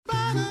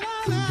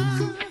You're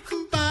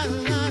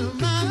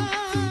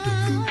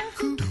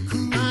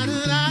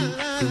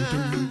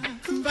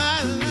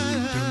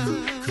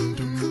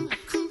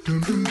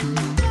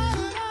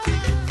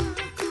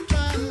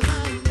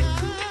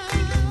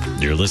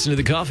listening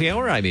to the Coffee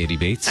Hour. I'm Andy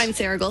Bates. I'm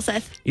Sarah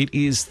Golseth. It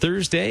is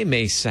Thursday,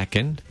 May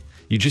 2nd.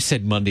 You just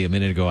said Monday a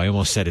minute ago. I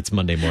almost said it's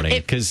Monday morning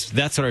because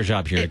that's our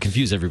job here, to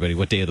confuse everybody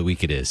what day of the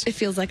week it is. It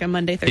feels like a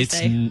Monday,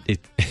 Thursday.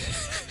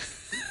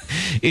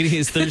 It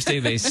is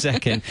Thursday, May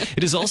 2nd.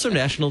 It is also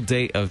National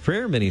Day of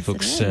Prayer. Many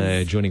folks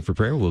joining for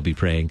prayer will be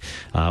praying.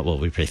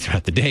 We pray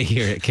throughout the day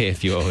here at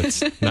KFUO.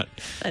 It's not.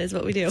 That is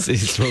what we do.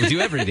 It's what we do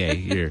every day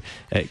here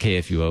at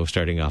KFUO,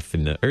 starting off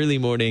in the early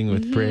morning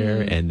with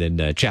prayer, and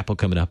then chapel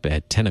coming up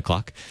at 10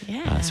 o'clock.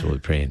 Yeah. So we'll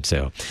be praying.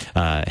 So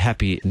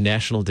happy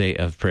National Day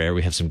of Prayer.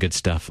 We have some good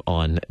stuff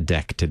on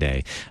deck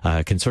today.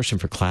 Consortium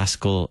for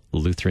Classical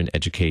Lutheran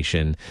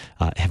Education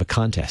have a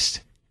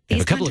contest. They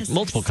have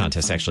multiple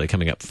contests actually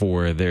coming up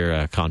for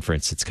their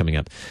conference. It's coming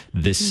up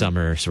this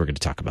summer, so we're going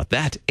to talk about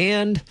that.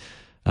 And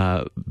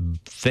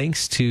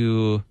thanks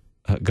to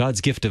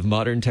God's gift of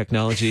modern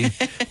technology,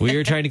 we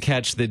are trying to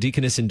catch the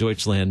Deaconess in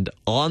Deutschland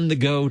on the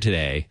go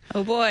today.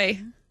 Oh boy.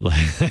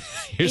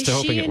 Here's to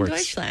hoping it works.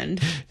 Is she in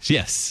Deutschland?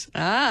 Yes.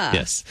 Ah.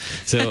 Yes.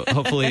 So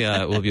hopefully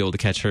we'll be able to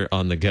catch her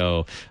on the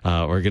go.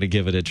 We're going to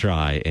give it a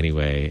try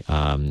anyway.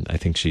 I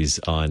think she's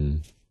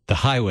on the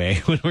highway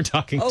when we're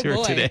talking to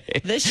her today.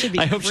 This should be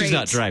I hope she's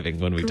not driving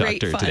when we talk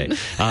to her today.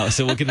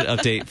 So we'll get an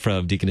update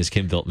from Deaconess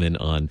Kim Biltman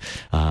on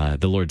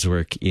the Lord's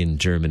work in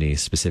Germany,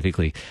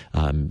 specifically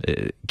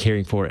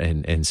caring for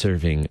and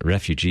serving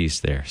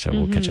refugees there. So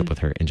we'll catch up with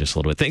her in just a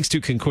little bit. Thanks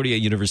to Concordia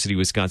University,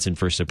 Wisconsin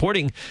for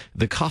supporting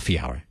the Coffee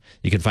Hour.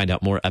 You can find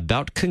out more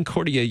about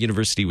Concordia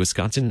University,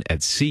 Wisconsin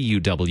at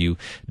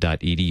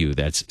cuw.edu.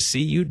 That's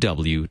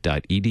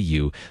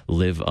cuw.edu.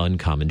 Live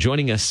Uncommon.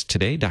 Joining us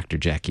today, Dr.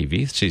 Jackie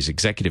Veith. She's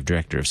Executive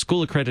Director of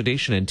School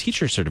Accreditation and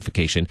Teacher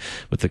Certification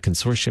with the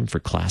Consortium for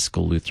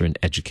Classical Lutheran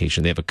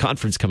Education. They have a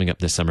conference coming up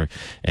this summer,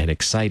 and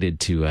excited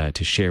to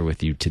share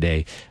with you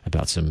today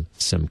about some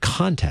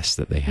contests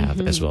that they have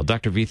as well.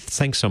 Dr. Veith,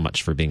 thanks so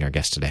much for being our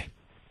guest today.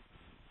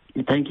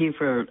 Thank you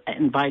for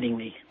inviting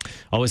me.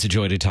 Always a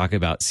joy to talk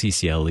about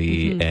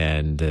CCLE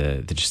and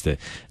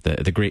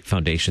the great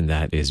foundation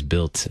that is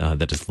built,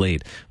 that is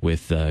laid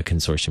with the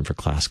Consortium for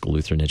Classical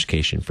Lutheran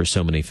Education for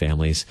so many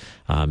families.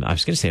 I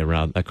was going to say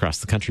across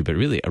the country, but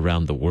really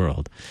around the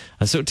world.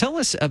 So tell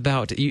us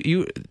about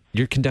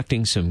you're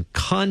conducting some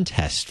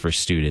contests for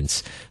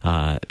students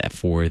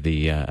for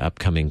the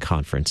upcoming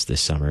conference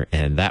this summer,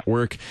 and that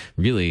work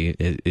really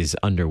is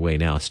underway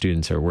now.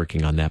 Students are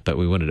working on that, but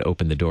we wanted to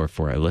open the door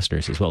for our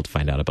listeners as well to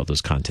find out about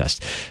those contests.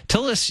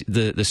 Tell us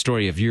the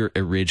story of your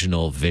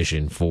original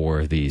vision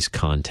for these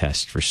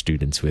contests for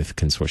students with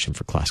Consortium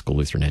for Classical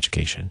Lutheran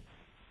Education.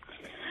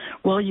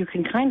 Well, you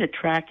can kind of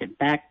track it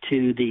back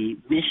to the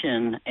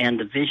mission and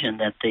the vision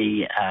that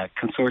the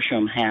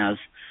consortium has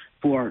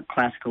for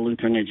Classical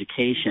Lutheran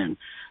Education.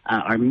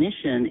 Our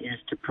mission is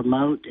to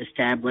promote,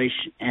 establish,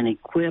 and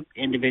equip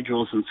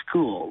individuals and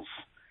schools.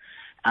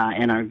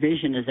 And our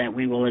vision is that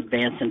we will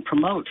advance and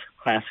promote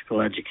classical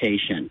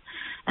education.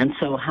 And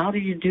so how do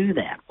you do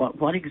that?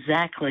 What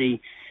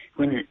exactly,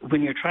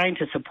 when you're trying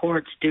to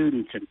support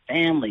students and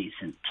families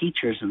and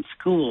teachers and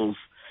schools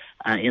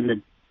in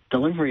the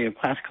delivery of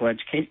classical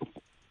education,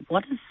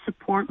 what does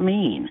support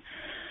mean?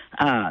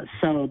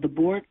 So the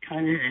board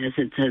kind of, as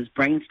it has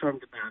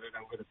brainstormed about it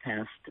over the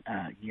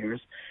past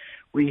years,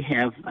 we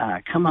have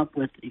come up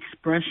with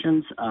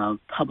expressions of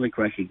public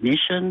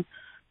recognition,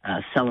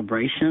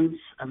 celebrations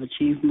of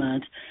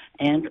achievement,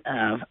 and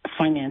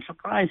financial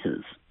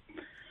prizes.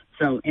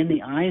 So in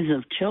the eyes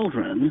of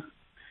children,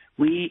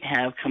 we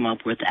have come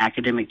up with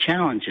academic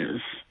challenges,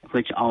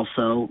 which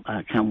also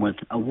come with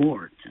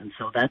awards. And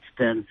so that's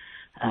been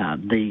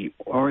the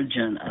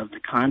origin of the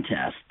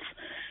contests.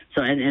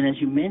 So, and as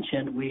you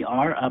mentioned, we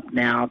are up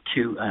now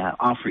to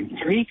offering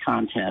 3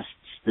 contests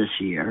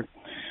this year.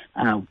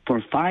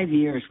 For 5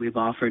 years, we've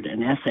offered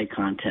an essay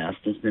contest.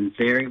 It's been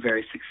very,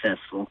 very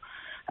successful.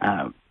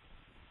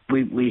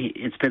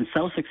 It's been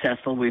so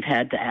successful, we've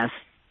had to ask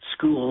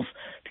schools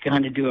to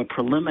kind of do a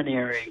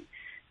preliminary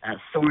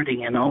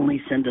sorting and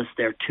only send us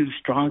their 2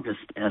 strongest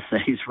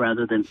essays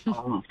rather than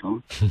all of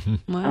them.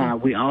 Wow.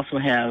 We also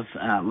have,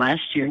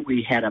 last year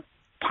we had a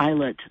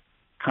pilot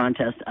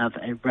contest of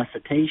a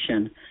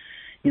recitation.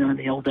 You know, in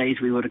the old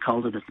days we would have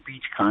called it a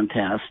speech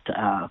contest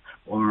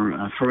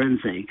or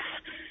forensics.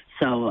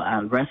 So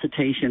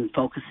recitation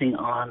focusing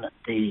on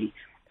the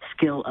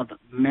skill of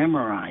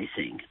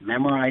memorizing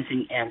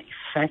and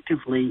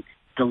effectively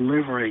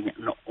delivering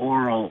an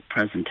oral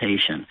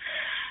presentation.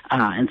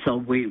 And so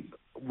we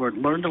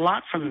learned a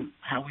lot from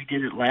how we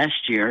did it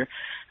last year.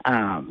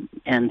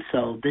 And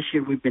so this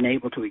year we've been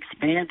able to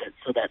expand it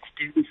so that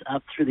students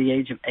up through the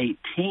age of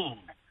 18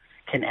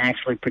 can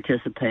actually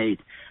participate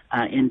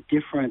in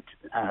different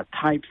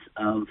types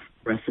of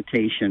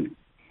recitation.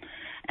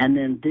 And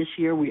then this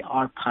year we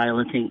are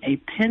piloting a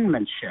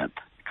penmanship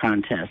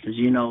contest. As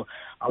you know,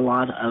 a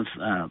lot of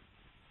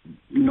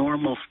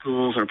normal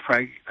schools or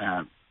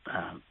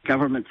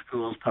government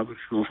schools, public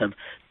schools have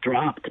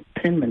dropped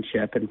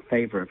penmanship in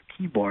favor of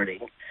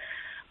keyboarding.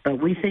 But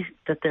we think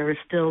that there is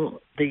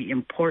still the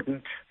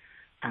important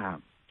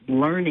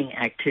learning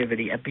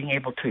activity of being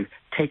able to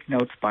take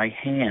notes by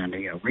hand.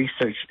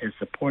 Research is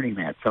supporting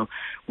that. So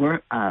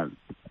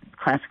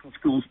classical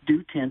schools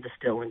do tend to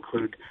still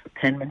include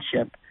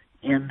penmanship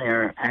in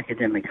their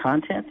academic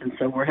content, and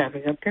so we're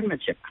having a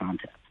penmanship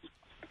contest.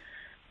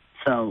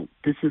 So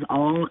this is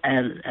all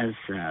as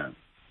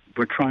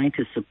we're trying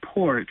to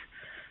support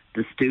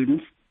the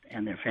students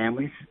and their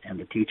families and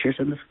the teachers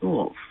and the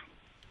schools.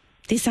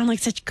 These sound like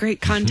such great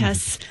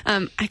contests.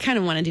 I kind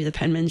of want to do the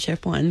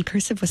penmanship one.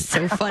 Cursive was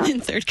so fun in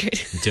third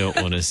grade. Don't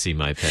want to see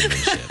my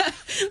penmanship.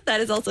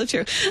 That is also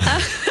true.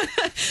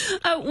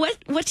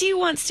 What do you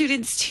want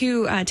students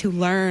to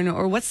learn,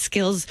 or what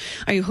skills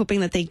are you hoping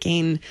that they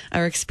gain,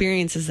 or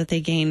experiences that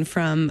they gain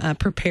from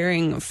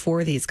preparing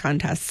for these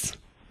contests?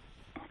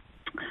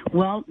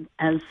 Well,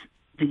 as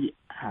the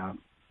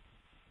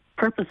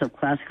purpose of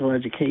classical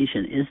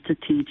education is to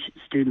teach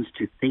students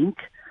to think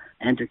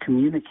and to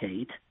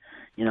communicate.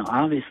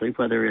 Obviously,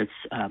 whether it's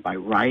by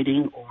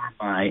writing or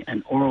by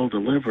an oral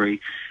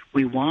delivery,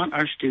 we want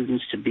our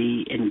students to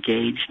be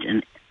engaged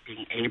in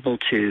being able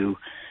to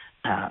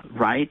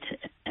write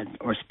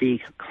or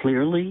speak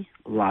clearly,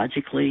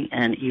 logically,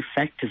 and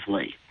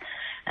effectively.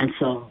 And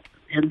so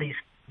in these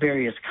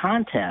various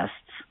contests,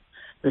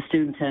 the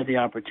students have the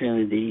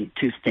opportunity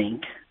to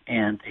think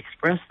and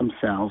express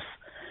themselves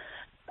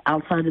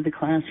outside of the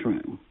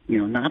classroom,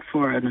 not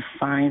for an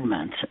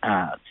assignment,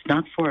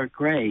 not for a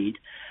grade,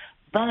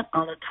 but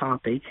on a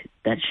topic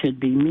that should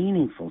be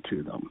meaningful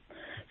to them.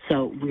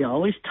 So we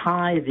always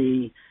tie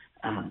the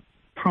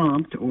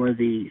prompt or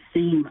the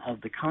theme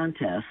of the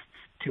contests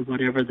to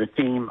whatever the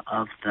theme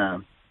of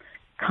the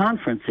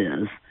conference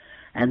is.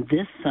 And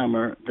this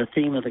summer, the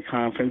theme of the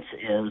conference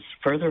is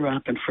Further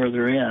Up and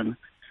Further In,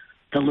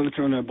 the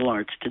Lutheran Liberal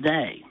Arts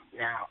Today.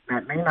 Now,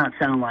 that may not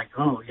sound like,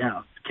 oh,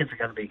 yeah, kids are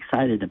going to be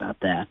excited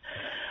about that.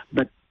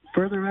 But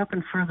Further Up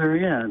and Further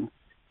In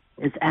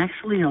is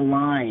actually a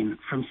line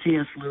from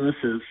C.S.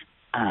 Lewis's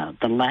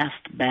The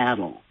Last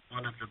Battle,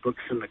 one of the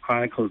books in the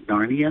Chronicle of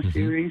Narnia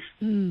series.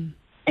 Mm.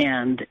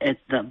 And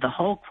the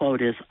whole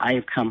quote is, I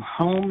have come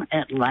home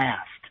at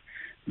last.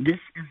 This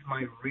is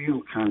my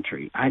real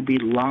country. I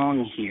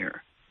belong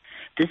here.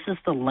 This is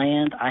the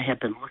land I have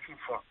been looking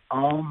for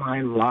all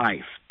my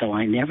life, though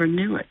I never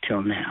knew it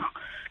till now.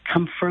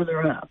 Come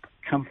further up.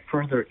 Come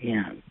further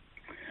in.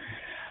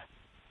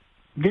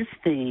 This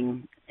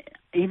theme,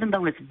 even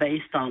though it's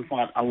based on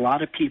what a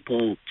lot of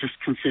people just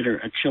consider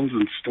a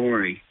children's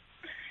story,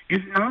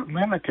 is not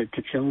limited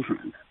to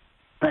children,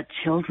 but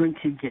children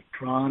can get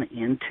drawn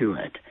into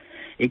it.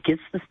 It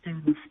gets the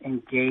students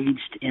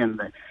engaged in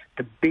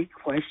the big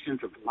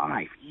questions of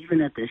life,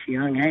 even at this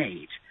young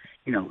age.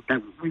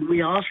 That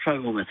we all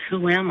struggle with.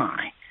 Who am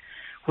I?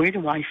 Where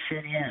do I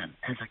fit in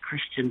as a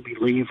Christian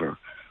believer?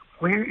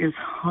 Where is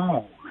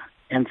home?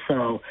 And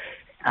so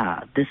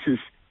this is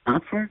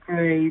not for a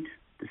grade.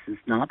 This is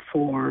not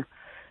for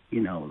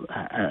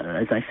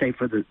as I say,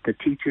 for the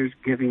teachers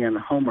giving them a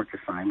homework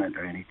assignment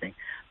or anything.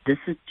 This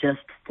is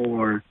just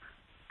for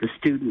the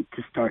student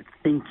to start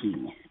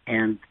thinking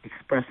and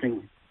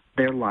expressing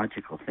their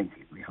logical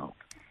thinking, we hope.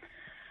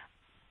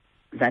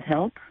 Does that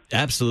help?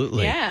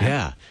 Absolutely.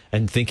 Yeah.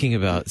 And thinking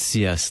about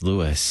C.S.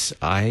 Lewis,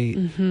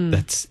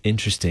 that's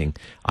interesting.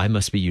 I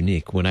must be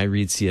unique. When I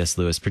read C.S.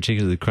 Lewis,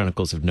 particularly the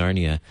Chronicles of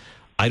Narnia,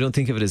 I don't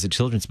think of it as a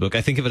children's book.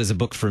 I think of it as a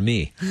book for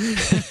me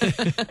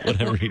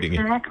when I'm reading it.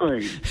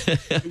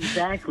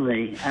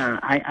 Exactly.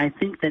 I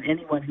think that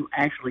anyone who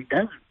actually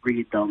does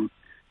read them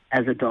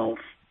as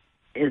adults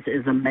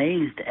is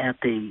amazed at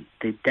the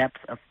depth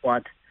of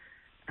what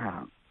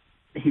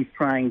he's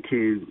trying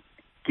to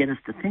get us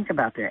to think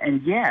about there.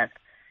 And yet,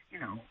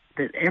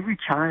 that every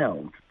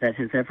child that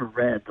has ever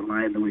read The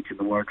Lion, the Witch, and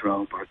the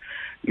Wardrobe, or,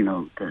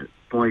 The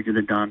Voyage of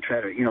the Dawn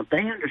Treader,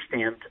 they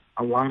understand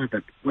a lot of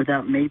it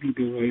without maybe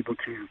being able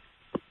to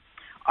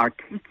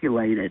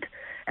articulate it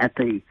at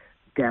the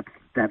depth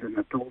that an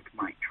adult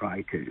might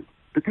try to.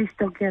 But they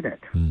still get it.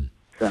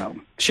 So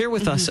share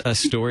with us a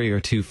story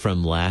or two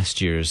from last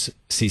year's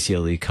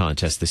CCLE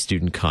contest, the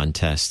student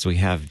contests. We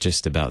have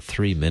just about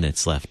 3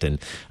 minutes left, and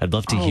I'd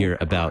love to hear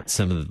about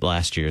some of the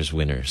last year's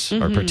winners,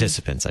 or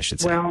participants, I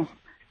should say. Well,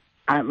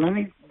 let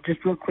me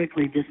just real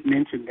quickly just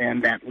mention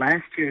then that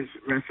last year's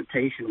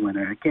recitation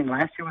winner, again,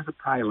 last year was a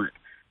pilot,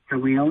 so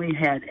we only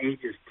had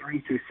ages 3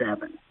 through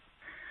 7.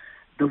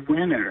 The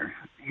winner,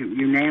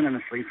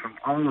 unanimously from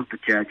all of the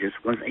judges,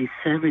 was a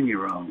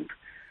 7-year-old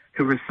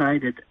who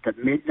recited The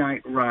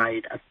Midnight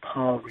Ride of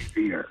Paul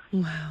Revere.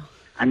 Wow.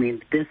 I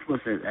mean, this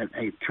was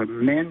a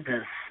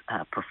tremendous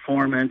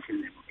performance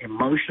and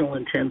emotional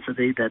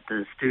intensity that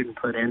the student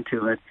put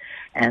into it,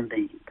 and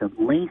the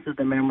length of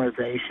the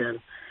memorization.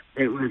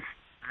 It was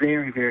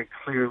very, very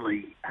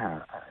clearly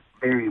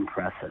very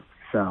impressive.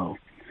 So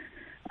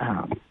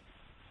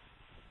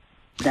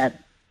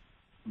that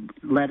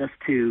led us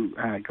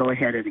to go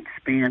ahead and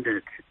expand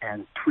it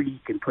and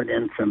tweak and put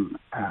in some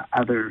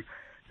other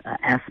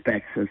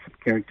aspects of some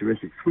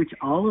characteristics, which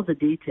all of the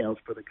details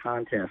for the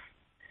contest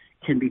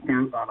can be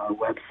found on our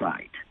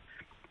website.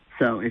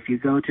 So if you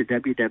go to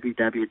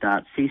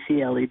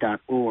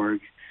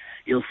www.ccle.org,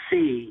 you'll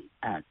see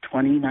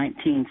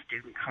 2019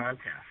 Student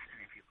Contests.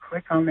 And if you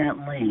click on that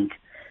link,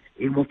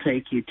 it will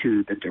take you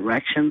to the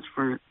directions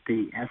for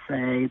the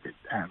essay, the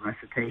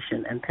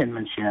recitation, and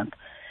penmanship.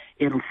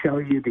 It'll show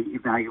you the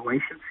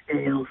evaluation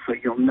scales, so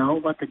you'll know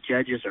what the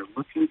judges are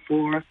looking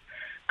for.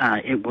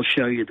 It will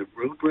show you the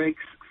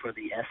rubrics for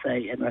the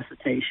essay and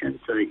recitation,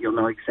 so that you'll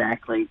know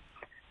exactly,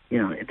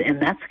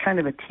 and that's kind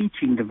of a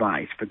teaching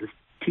device for the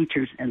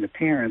teachers and the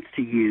parents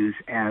to use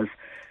as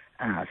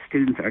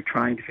students are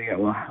trying to figure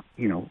out,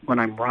 when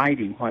I'm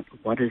writing, what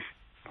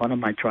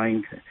am I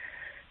trying to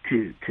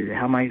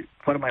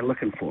what am I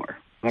looking for?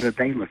 What are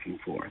they looking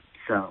for?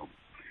 So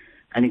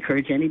I'd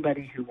encourage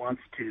anybody who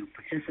wants to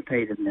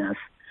participate in this.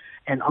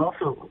 And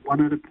also,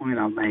 one other point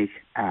I'll make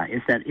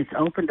is that it's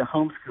open to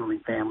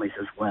homeschooling families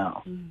as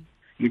well.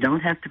 You don't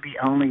have to be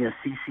only a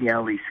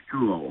CCLE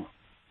school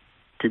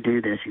to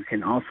do this. You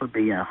can also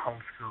be a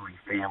homeschooling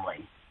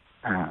family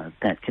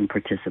that can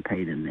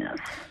participate in this.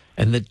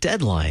 And the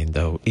deadline,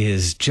 though,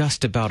 is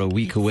just about a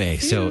week away.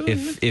 So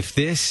if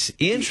this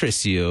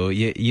interests you,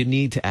 you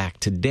need to act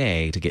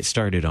today to get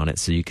started on it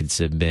so you can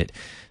submit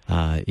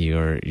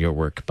your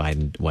work by,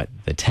 the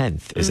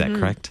 10th. Is that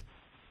correct?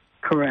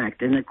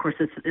 Correct. And, of course,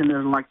 it's in the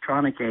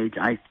electronic age.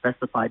 I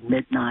specified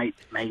midnight,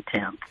 May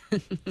 10th.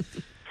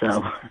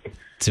 So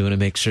you want to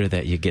make sure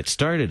that you get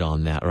started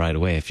on that right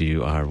away if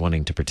you are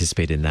wanting to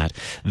participate in that.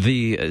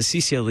 The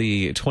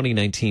CCLE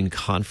 2019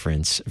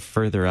 conference,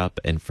 Further Up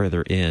and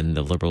Further In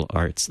the Lutheran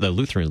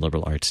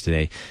Liberal Arts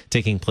today,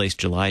 taking place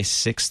July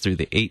 6th through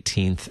the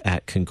 18th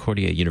at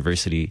Concordia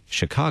University,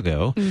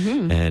 Chicago.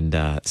 And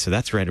so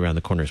that's right around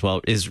the corner as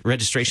well. Is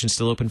registration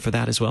still open for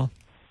that as well?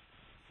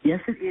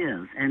 Yes, it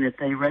is. And if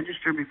they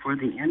register before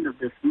the end of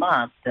this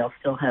month, they'll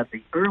still have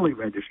the early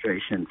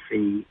registration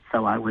fee.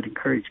 So I would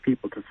encourage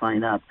people to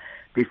sign up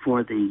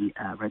before the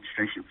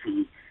registration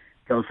fee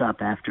goes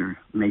up after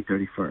May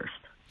 31st.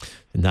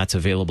 And that's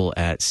available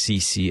at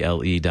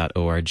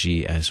ccle.org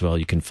as well.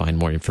 You can find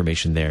more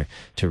information there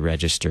to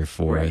register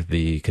for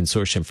the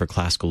Consortium for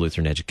Classical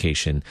Lutheran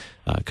Education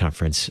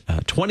Conference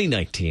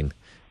 2019.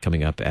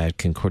 Coming up at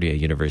Concordia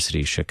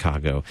University,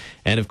 Chicago.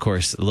 And, of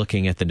course,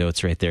 looking at the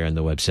notes right there on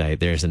the website,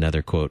 there's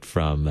another quote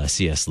from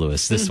C.S.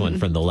 Lewis, this one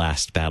from The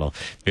Last Battle.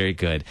 Very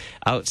good.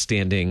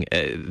 Outstanding.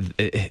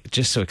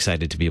 Just so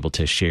excited to be able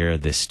to share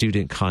this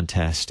student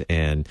contest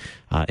and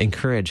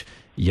encourage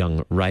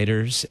young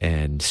writers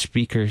and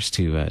speakers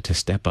to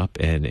step up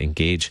and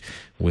engage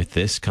with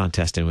this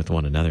contest and with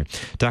one another.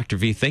 Dr.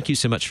 Veith, thank you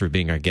so much for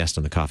being our guest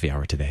on the Coffee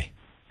Hour today.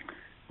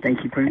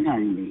 Thank you for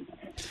inviting me.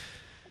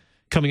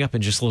 Coming up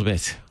in just a little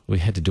bit, we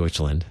head to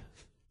Deutschland.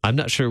 I'm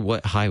not sure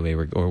what highway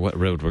or what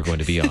road we're going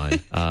to be on.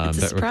 It's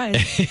a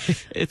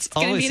surprise. It's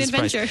always going to be an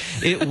adventure.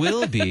 It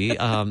will be.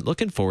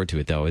 Looking forward to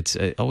it, though. It's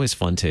always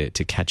fun to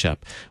catch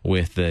up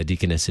with the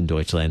Deaconess in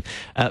Deutschland.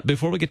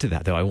 Before we get to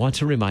that, though, I want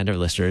to remind our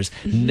listeners,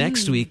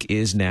 next week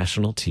is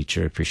National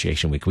Teacher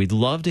Appreciation Week. We'd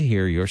love to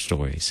hear your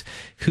stories.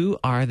 Who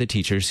are the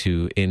teachers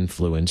who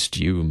influenced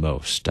you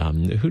most?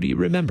 Who do you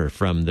remember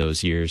from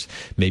those years?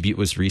 Maybe it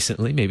was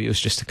recently. Maybe it was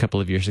just a couple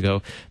of years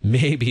ago.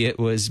 Maybe it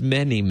was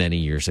many, many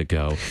years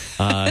ago.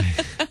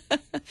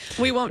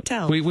 We won't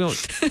tell. We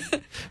won't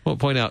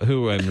point out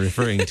who I'm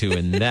referring to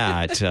in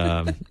that.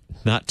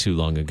 Not too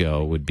long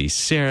ago would be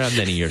Sarah.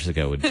 Many years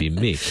ago would be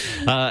me.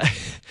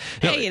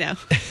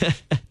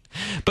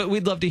 But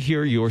we'd love to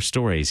hear your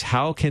stories.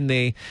 How can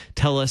they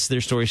tell us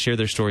their stories, share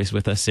their stories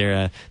with us,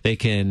 Sarah? They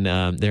can,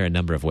 there are a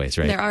number of ways,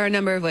 right? There are a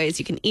number of ways.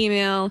 You can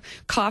email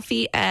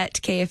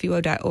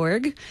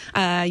coffee@kfuo.org.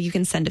 You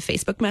can send a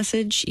Facebook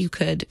message. You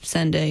could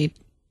send a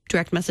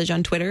direct message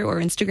on Twitter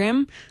or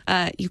Instagram.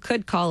 You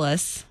could call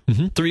us.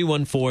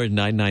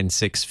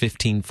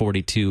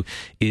 314-996-1542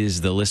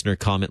 is the listener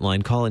comment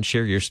line. Call and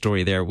share your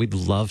story there. We'd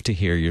love to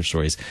hear your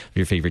stories of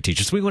your favorite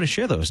teachers. We want to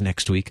share those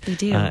next week. We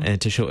do.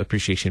 And to show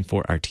appreciation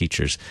for our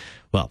teachers.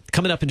 Well,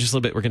 coming up in just a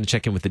little bit, we're going to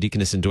check in with the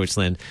Deaconess in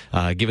Deutschland.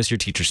 Give us your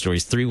teacher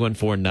stories,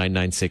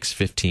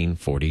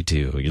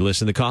 314-996-1542. You're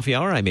listening to the Coffee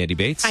Hour. I'm Andy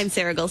Bates. I'm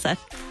Sarah Gulseth.